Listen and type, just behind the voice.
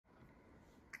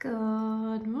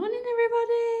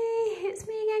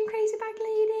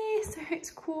It's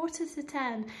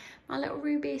 9:45. My little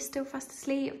Ruby is still fast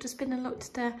asleep. I've just been and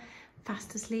looked at her,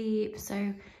 fast asleep.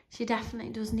 So she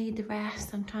definitely does need the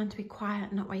rest. I'm trying to be quiet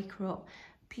and not wake her up.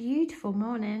 Beautiful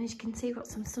morning. As you can see, we've got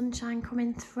some sunshine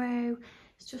coming through.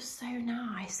 It's just so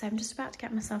nice. So I'm just about to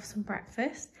get myself some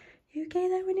breakfast. You okay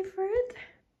there, Winifred?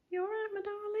 You all right, my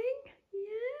darling?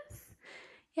 Yes.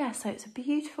 Yeah, so it's a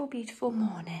beautiful, beautiful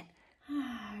morning.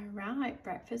 Right,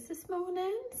 breakfast this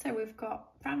morning. So we've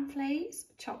got bran flakes,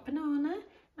 chopped banana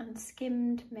and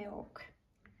skimmed milk.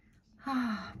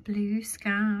 Blue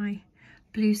sky.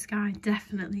 Blue sky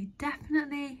definitely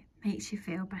makes you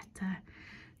feel better.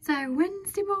 So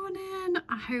Wednesday morning,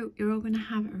 I hope you're all going to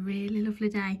have a really lovely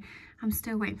day. I'm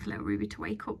still waiting for little Ruby to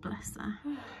wake up, bless her.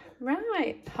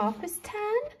 Right, 10:30.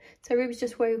 So Ruby's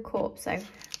just woke up, so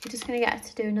we're just going to get her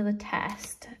to do another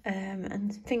test.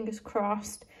 And fingers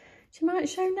crossed, she might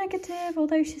show negative,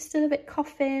 although she's still a bit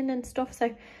coughing and stuff,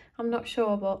 so I'm not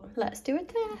sure, but let's do a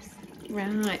test.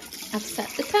 Right, I've set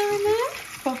the timer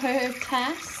for her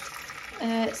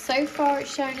test. So far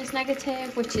it's shown as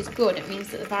negative, which is good. It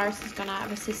means that the virus has gone out of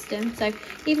her system. So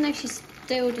even though she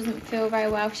still doesn't feel very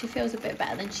well, she feels a bit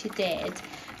better than she did.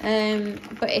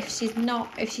 But if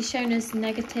she's shown as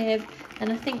negative, then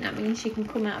I think that means she can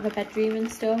come out of her bedroom and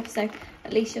stuff. So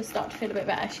at least she'll start to feel a bit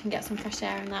better. She can get some fresh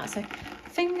air and that. So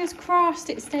fingers crossed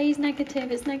it stays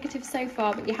negative. It's negative so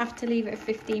far, but you have to leave it for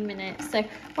 15 minutes. So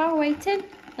while we're waiting,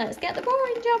 let's get the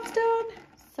boring jobs done.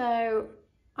 So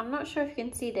I'm not sure if you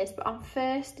can see this, but on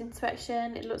first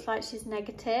inspection, it looks like she's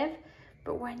negative.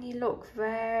 But when you look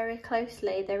very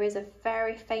closely, there is a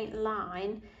very faint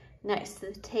line next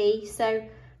to the T. So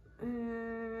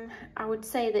I would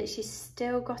say that she's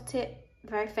still got it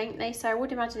very faintly. So I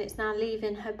would imagine it's now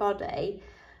leaving her body.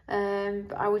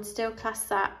 But I would still class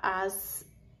that as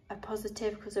a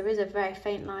positive because there is a very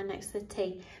faint line next to the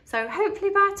T. So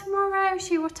hopefully by tomorrow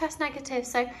she will test negative.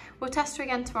 So we'll test her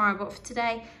again tomorrow, but for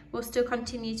today we'll still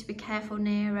continue to be careful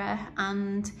near her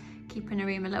and keep her in her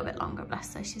room a little bit longer,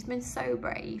 bless her. She's been so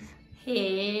brave.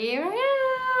 Here I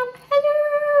am.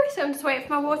 Hello. So I'm just waiting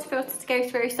for my water filter to go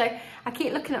through. So I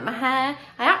keep looking at my hair.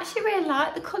 I actually really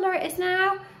like the colour it is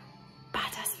now, but I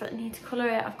desperately need to colour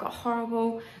it. I've got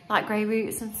horrible light grey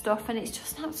roots and stuff, and it's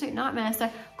just an absolute nightmare. So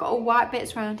I've got all white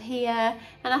bits around here,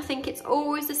 and I think it's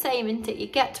always the same, isn't it? You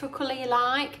get to a colour you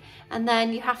like, and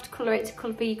then you have to colour it to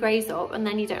colour your greys up, and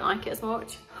then you don't like it as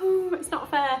much. It's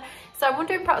not fair. So I'm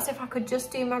wondering perhaps if I could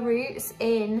just do my roots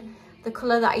in the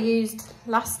colour that I used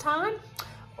last time,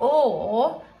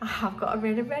 or I have got a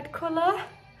really red colour.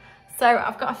 So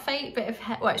I've got a fake bit of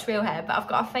hair, well, it's real hair, but I've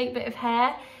got a fake bit of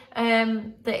hair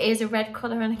that is a red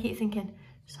colour, and I keep thinking,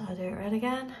 shall I do it red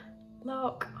again?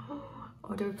 Look.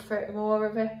 Or do I prefer it more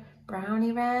of a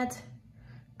browny red?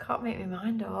 Can't make my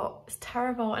mind up. It's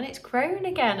terrible, and it's grown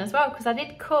again as well, because I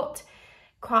did cut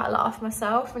quite a lot off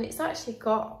myself, and it's actually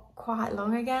got quite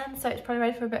long again, so it's probably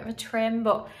ready for a bit of a trim.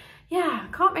 But yeah,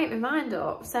 I can't make my mind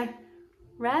up. So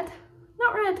red,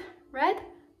 not red, red,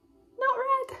 not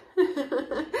red.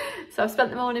 So I've spent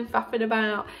the morning faffing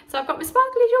about. So I've got my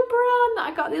sparkly jumper on that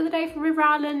I got the other day from River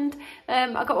Island.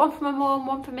 I got one for my mum,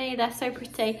 one for me. They're so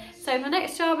pretty. So my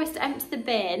next job is to empty the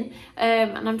bin,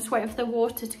 and I'm just waiting for the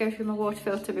water to go through my water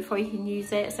filter before you can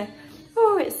use it. So,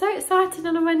 oh, it's so exciting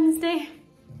on a Wednesday.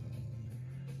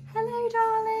 Hello,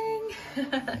 darling.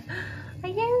 Are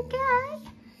you okay?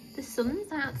 The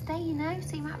sun's out today, you know,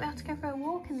 so you might be able to go for a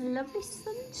walk in the lovely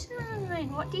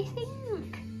sunshine. What do you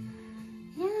think?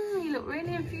 Yeah, you look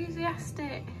really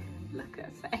enthusiastic. Look at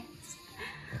her face.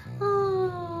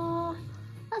 Oh,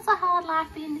 that's a hard life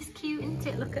being this cute, isn't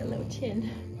it? Look at her little chin.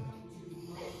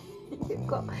 You've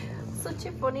got such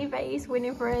a funny face,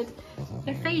 Winifred.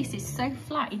 Her face is so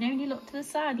flat, you know, when you look to the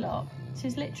side, look.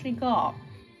 She's literally got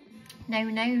no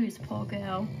nose, poor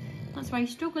girl. That's why you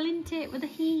struggle, isn't it, with the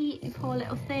heat, you poor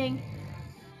little thing.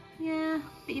 Yeah,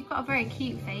 but you've got a very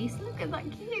cute face. Look at that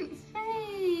cute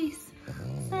face.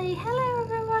 Say hello,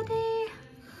 everybody.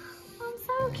 I'm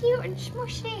so cute and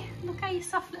smushy. Look at your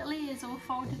soft little ears all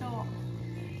folded up.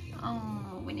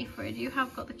 Oh, Winifred, you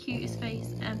have got the cutest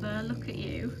face ever. Look at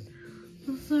you.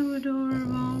 You're so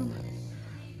adorable.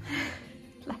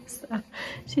 Bless her.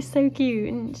 She's so cute,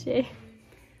 isn't she?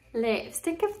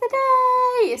 Lipstick of the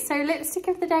day. So lipstick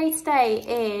of the day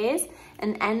today is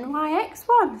an NYX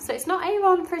one. So it's not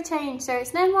Avon for a change. So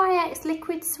it's an NYX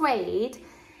liquid suede,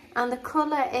 and the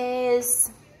colour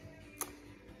is,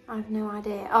 I have no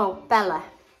idea. Oh, Bella.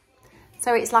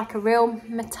 So it's like a real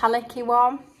metallic-y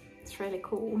one. It's really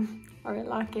cool. I really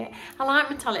like it. I like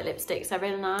metallic lipsticks. They're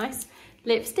really nice.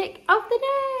 Lipstick of the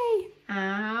day.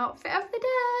 outfit of the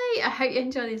day. I hope you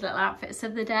enjoy these little outfits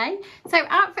of the day. So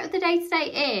outfit of the day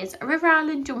today is a River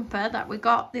Island jumper that we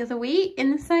got the other week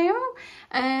in the sale,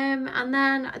 and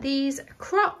then these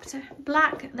cropped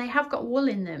black, they have got wool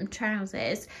in them,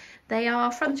 trousers. They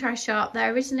are from the charity shop.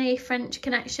 They're originally French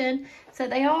Connection, so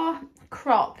they are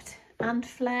cropped and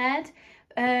flared.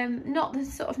 Not the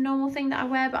sort of normal thing that I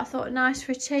wear, but I thought nice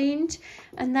for a change.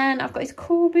 And then I've got these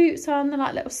cool boots on. They're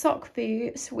like little sock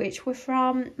boots, which were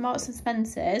from Marks and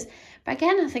Spencer's, but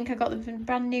again I think I got them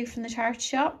brand new from the charity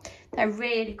shop. They're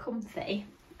really comfy.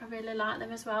 I really like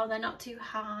them as well. They're not too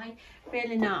high,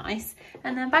 really nice.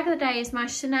 And then bag of the day is my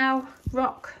Chanel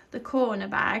Rock the Corner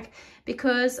bag,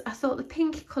 because I thought the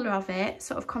pink colour of it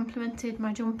sort of complemented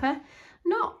my jumper.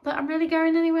 Not that I'm really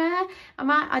going anywhere.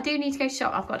 I do need to go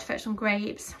shop. I've got to fetch some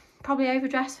grapes. Probably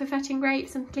overdressed for fetching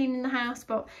grapes and cleaning the house,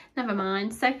 but never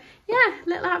mind. So yeah,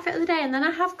 little outfit of the day. And then I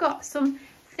have got some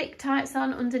thick tights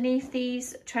on underneath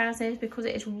these trousers because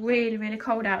it is really, really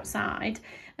cold outside.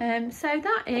 So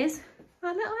that is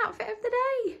my little outfit of the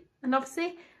day. And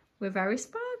obviously we're very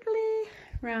sparkly.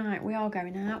 Right, we are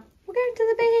going out. We're going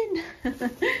to the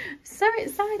bin. So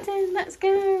exciting. Let's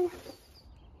go.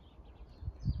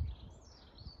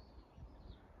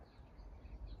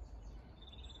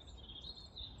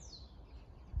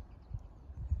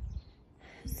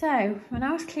 So when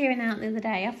I was clearing out the other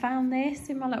day, I found this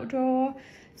in my little drawer.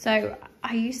 So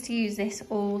I used to use this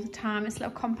all the time. It's a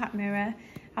little compact mirror.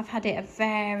 I've had it a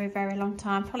very, very long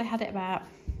time. Probably had it about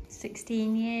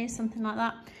 16 years, something like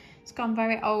that. It's gone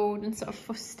very old and sort of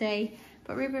fusty,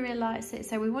 but Ruby really likes it.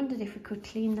 So we wondered if we could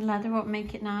clean the leather up,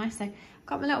 make it nice. So I've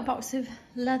got my little box of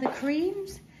leather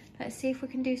creams. Let's see if we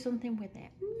can do something with it.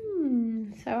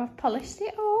 So I've polished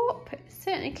it up. It's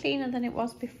certainly cleaner than it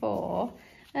was before.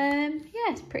 Yeah,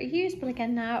 it's pretty usable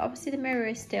again now. Obviously the mirror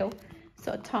is still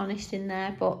sort of tarnished in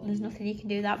there, but there's nothing you can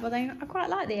do that. But I quite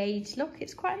like the aged look.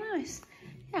 It's quite nice.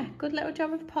 Yeah, good little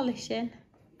job of polishing.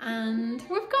 And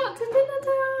we've got to dinner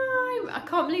time. I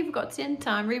can't believe we've got to dinner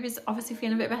time. Ruby's obviously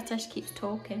feeling a bit better. She keeps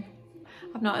talking.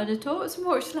 I've not heard her talk so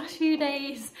much the last few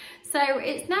days. So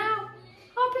it's now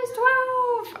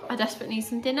 12:30. I desperately need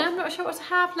some dinner. I'm not sure what to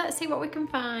have. Let's see what we can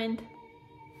find.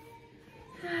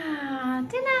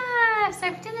 Dinner.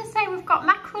 So for dinner today we've got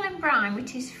mackerel in brine,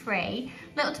 which is free,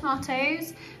 little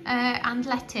tomatoes and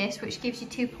lettuce, which gives you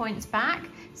 2 points back,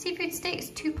 seafood sticks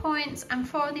 2 points, and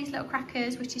 4 of these little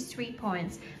crackers, which is 3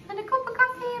 points, and a cup of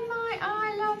coffee in my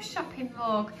I love shopping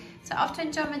mug. So after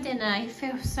enjoying my dinner, you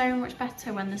feel so much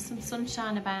better when there's some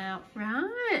sunshine about.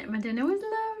 Right, my dinner was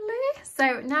lovely.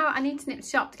 So now I need to nip to the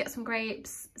shop to get some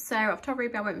grapes. So I've told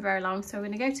Ruby I won't be very long, so we're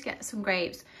going to go to get some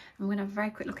grapes. I'm going to have a very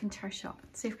quick look into our shop,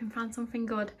 see if we can find something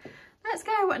good. Let's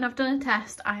go. And I've done a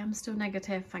test. I am still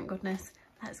negative, thank goodness.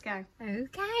 Let's go.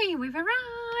 Okay, we've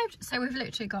arrived. So we've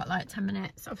literally got like 10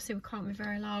 minutes. Obviously we can't be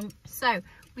very long. So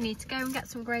we need to go and get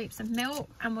some grapes and milk,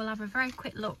 and we'll have a very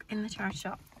quick look in the charity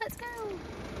shop. Let's go.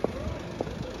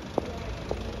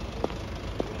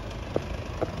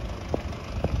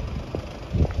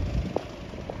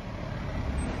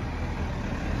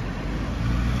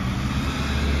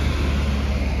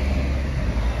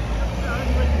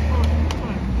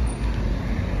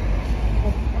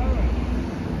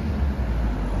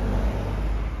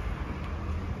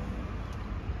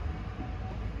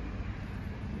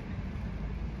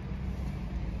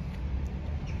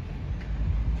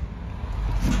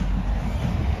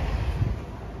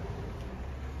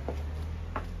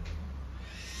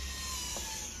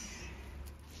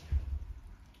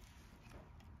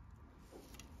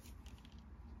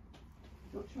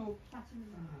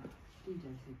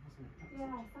 Yeah,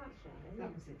 that's right. That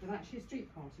was it. But actually a street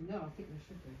party, no, I think there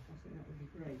should be. I think that would be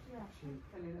great. Yeah, actually.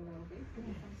 Fill in a little bit.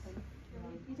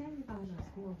 You'd only buy a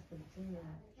nice water for it, yeah.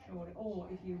 Surely. Or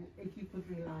if you could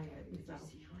rely on it yourself.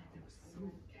 There was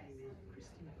some came in,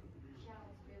 Christina. So,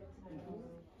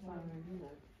 you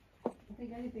know. I think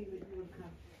anything that you would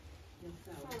have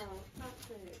yourself. Oh, that's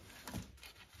it.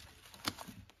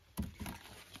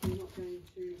 You're not going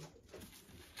to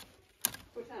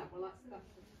put out, well that's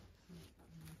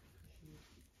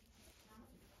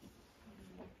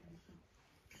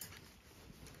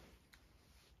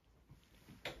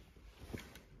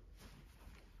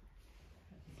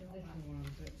little one,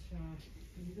 but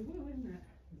you the will, isn't it?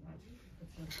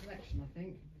 That's a collection, I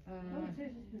think. Oh, it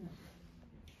is, isn't it?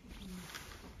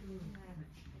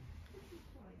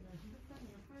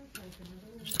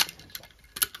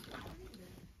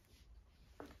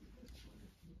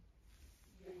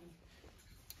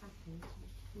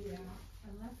 Yeah,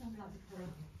 unless I'm not sure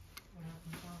when I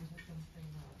can find something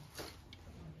else.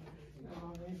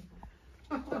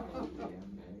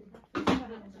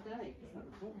 Today,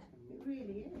 it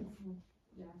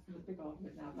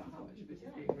argument now about how much of it is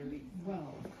being released.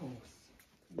 Well, of course.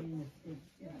 I mean, if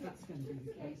that's going to be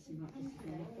the case, you might just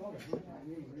feel like, oh,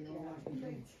 really, all right,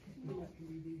 what can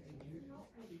we do to you?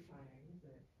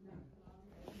 No.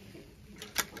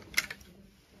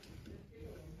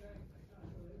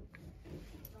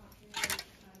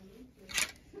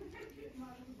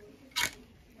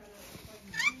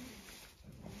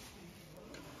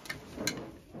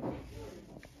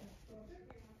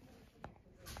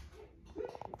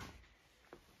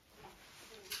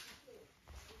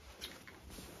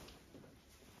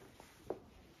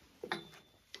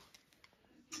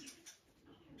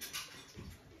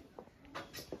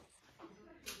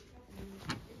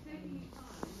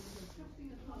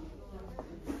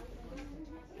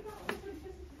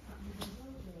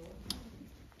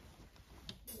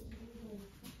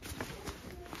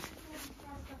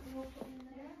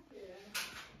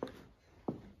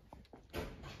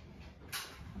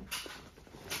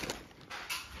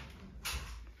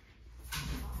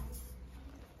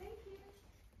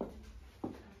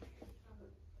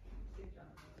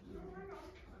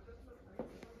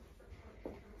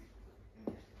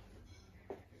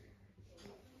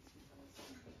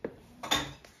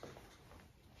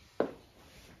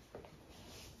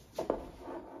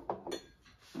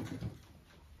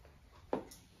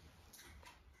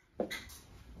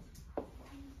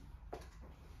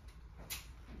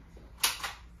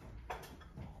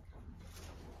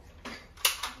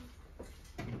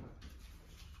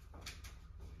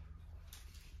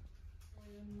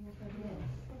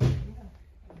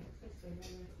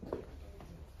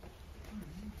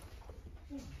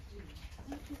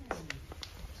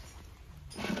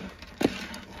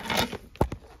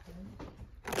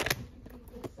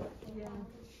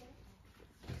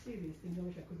 Things I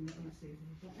wish I couldn't unsee them.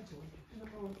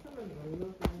 Oh, some of them are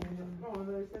lovely. Oh,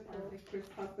 those are Chris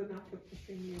has the knack of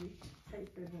pushing the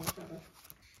paper and whatever.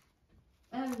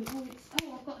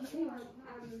 I've got the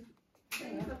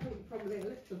Things I think probably a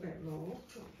little bit more.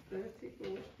 30,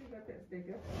 40, a bit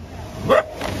bigger.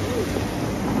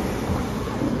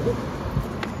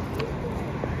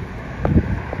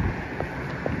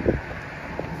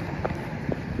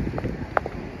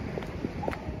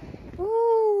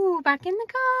 Back in the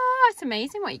car. It's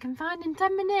amazing what you can find in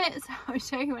 10 minutes. I'll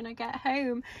show you when I get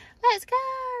home. Let's go.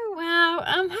 Well,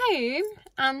 I'm home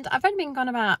and I've only been gone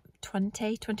about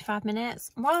 20-25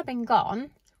 minutes. While I've been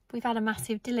gone, we've had a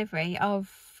massive delivery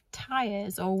of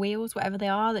tyres or wheels, whatever they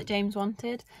are, that James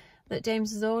wanted, that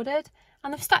James has ordered,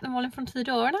 and they've stacked them all in front of the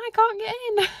door and I can't get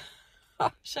in.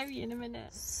 I'll show you in a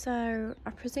minute. So I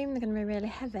presume they're going to be really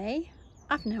heavy.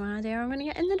 I've no idea how I'm going to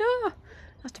get in the door.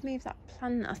 I have to move that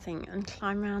plant, I think, and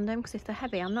climb around them, because if they're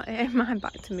heavy, I'm not hitting my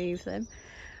back to move them.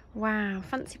 Wow,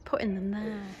 fancy putting them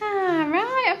there. Ah,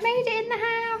 right, I've made it in the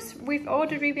house. We've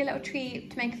ordered Ruby a little treat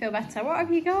to make her feel better. What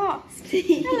have you got?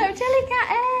 Steve. Hello, jelly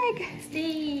cat egg.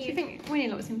 Steve. Do you think Winnie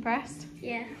looks impressed?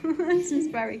 Yeah. This is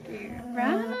very cute.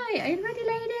 Right, are you ready,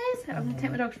 ladies? I'm going to take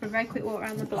my dogs for a very quick walk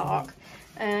around the block.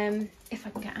 If I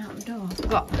can get out the door.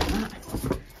 What?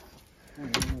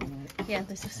 Yeah,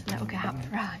 there's just a little gap.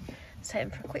 Right.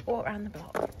 Take them for a quick walk around the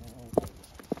block.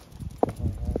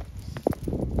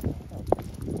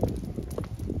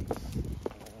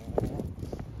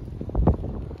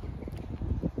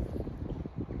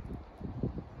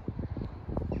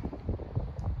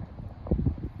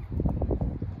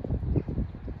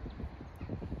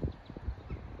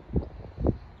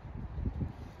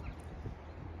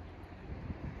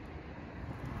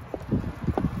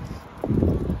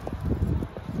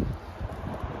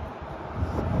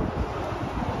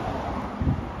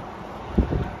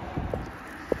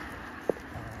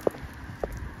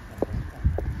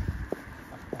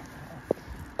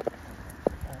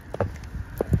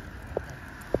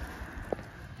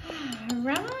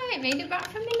 Right, made it back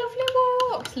from my lovely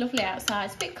walk. It's lovely outside.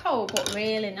 It's a bit cold, but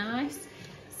really nice.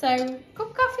 So, cup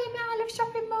of coffee in my Olive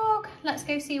shopping mug. Let's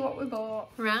go see what we bought.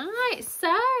 Right, so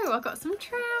I got some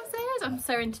trousers. I'm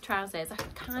so into trousers. I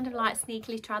kind of like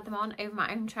sneakily tried them on over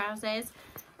my own trousers.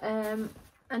 And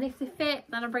if they fit,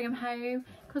 then I bring them home,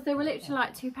 because they were literally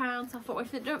like £2. I thought, well,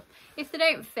 if they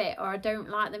don't fit or I don't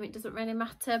like them, it doesn't really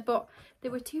matter. But they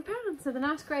were £2, so they're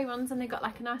nice grey ones, and they got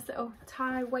like a nice little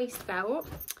tie waist belt.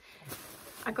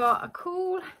 I got a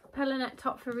cool polo neck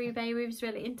top for Ruby. Ruby's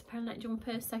really into polo neck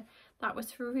jumpers, so that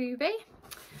was for Ruby.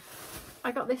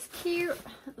 I got this cute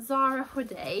Zara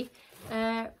hoodie.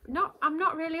 I'm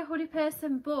not really a hoodie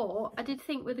person, but I did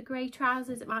think with the grey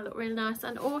trousers it might look really nice,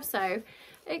 and also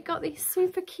it got these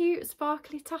super cute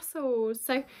sparkly tassels.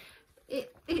 So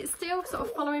it's still sort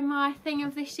of following my thing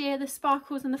of this year, the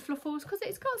sparkles and the fluffles, because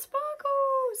it's got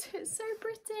sparkles. It's so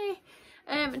pretty.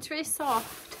 It's really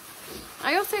soft.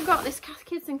 I also got this Cath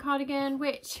Kidston cardigan,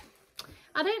 which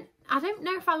I don't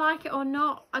know if I like it or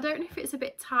not. I don't know if it's a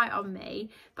bit tight on me,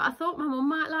 but I thought my mum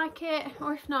might like it,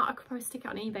 or if not I could probably stick it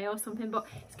on eBay or something. But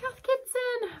it's Cath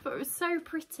Kidston. I thought it was so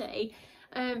pretty,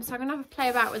 so I'm gonna have a play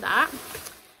about with that.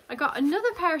 I got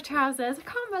another pair of trousers. I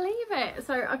can't believe it.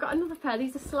 So I got another pair.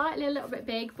 These are slightly a little bit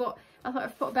big, but I thought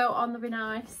if I put a belt on they'd be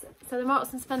nice. So the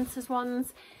Marks and Spencer's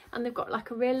ones, and they've got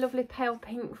like a real lovely pale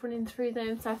pink running through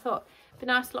them, so I thought it'd be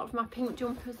nice, a lot of my pink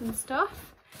jumpers and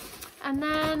stuff. And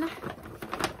then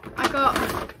I got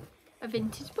a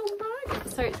vintage bum bag,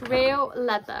 so it's real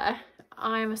leather.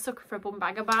 I'm a sucker for a bum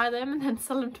bag. I buy them and then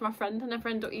sell them to my friend, and never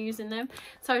end up using them.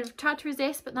 So I tried to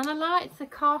resist, but then I liked the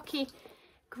khaki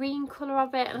green colour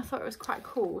of it, and I thought it was quite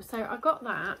cool, so I got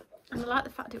that, and I like the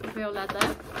fact it was real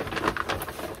leather.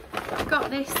 I got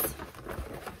this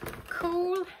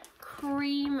cool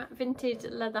cream vintage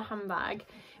leather handbag,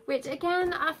 which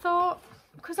again I thought,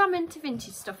 because I'm into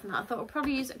vintage stuff and that, I thought I'll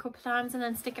probably use it a couple of times and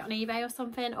then stick it on eBay or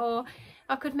something, or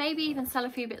I could maybe even sell a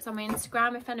few bits on my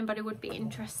Instagram if anybody would be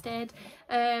interested,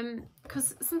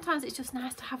 because sometimes it's just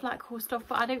nice to have like cool stuff,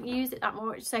 but I don't use it that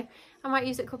much, so I might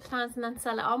use it a couple of times and then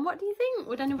sell it on. What do you think?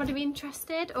 Would anybody be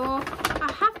interested? Or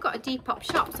I have got a Depop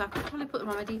shop, so I could probably put them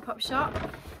on my Depop shop.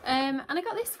 And I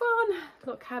got this one.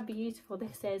 Look how beautiful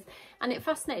this is, and it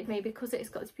fascinated me because it's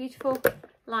got this beautiful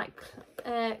like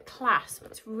clasp.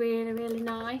 It's really, really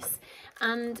nice,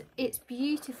 and it's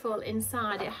beautiful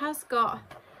inside. It has got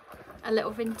a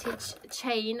little vintage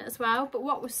chain as well, but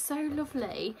what was so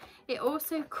lovely, it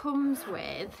also comes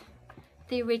with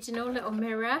the original little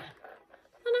mirror.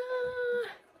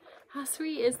 How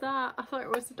sweet is that? I thought it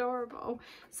was adorable.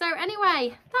 So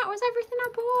anyway, that was everything I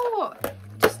bought.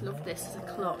 Just love this as a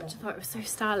clutch. I thought it was so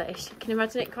stylish. You can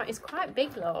imagine it's quite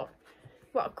big, look.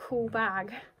 What a cool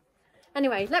bag.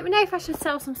 Anyway, let me know if I should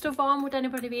sell some stuff on. Would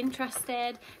anybody be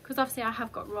interested? Because obviously I have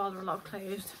got rather a lot of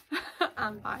clothes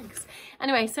and bags.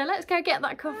 Anyway, so let's go get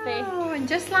that coffee. Oh, and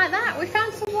just like that, we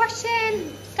found some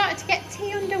washing. Started to get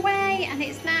tea underway, and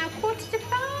it's now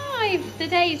 4:45. The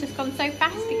day's just gone so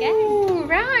fast again. Ooh,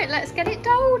 right, let's get it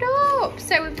dolled up.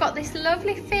 So we've got this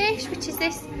lovely fish, which is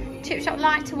this Chip Shop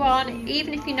lighter one.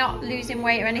 Even if you're not losing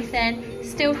weight or anything,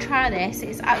 still try this.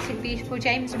 It's absolutely beautiful.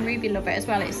 James and Ruby love it as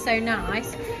well. It's so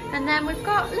nice. And then we've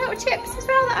got little chips as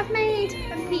well that I've made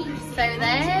and peas. So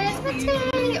there's my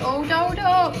tea, all dolled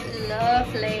up.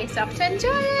 Lovely. So I have to enjoy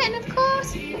it. And of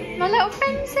course, my little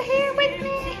friends are here with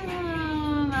me.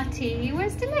 Oh, my tea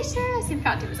was delicious. In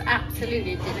fact, it was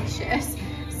absolutely delicious.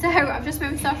 So I've just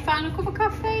made myself a final cup of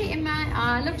coffee in my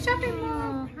I Love Shopping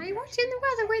mug. Are you watching the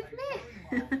weather with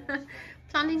me?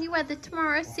 Planning your weather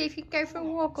tomorrow, see if you can go for a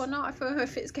walk or not,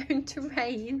 if it's going to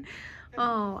rain.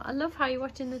 Oh, I love how you're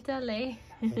watching the deli.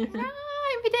 Right,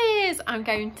 if it is, I'm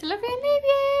going to love you and leave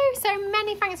you. So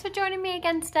many thanks for joining me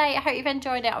again today. I hope you've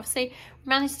enjoyed it. Obviously, we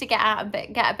managed to get out a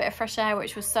bit, get a bit of fresh air,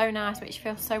 which was so nice, makes you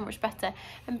feel so much better.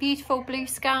 And beautiful blue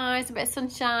skies, a bit of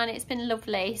sunshine. It's been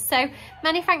lovely. So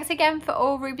many thanks again for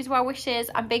all Ruby's well wishes,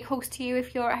 and big hugs to you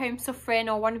if you're at home suffering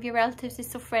or one of your relatives is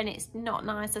suffering. It's not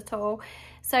nice at all.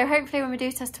 So hopefully when we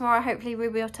do test tomorrow, hopefully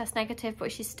Ruby will test negative,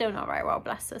 but she's still not very well,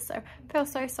 bless her. So I feel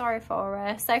so sorry for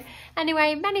her. So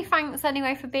anyway, many thanks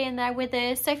anyway for being there with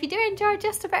us. So if you do enjoy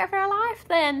just a bit of real life,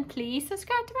 then please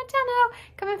subscribe to my channel.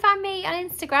 Come and find me on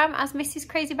Instagram as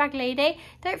mrscrazybaglady.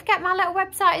 Don't forget my little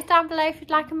website is down below if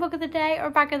you'd like a mug of the day or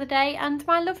a bag of the day. And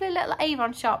my lovely little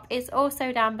Avon shop is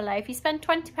also down below. If you spend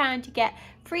 £20, you get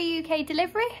free UK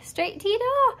delivery straight to your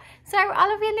door. So I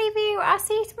love you and leave you. I'll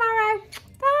see you tomorrow.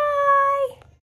 Bye.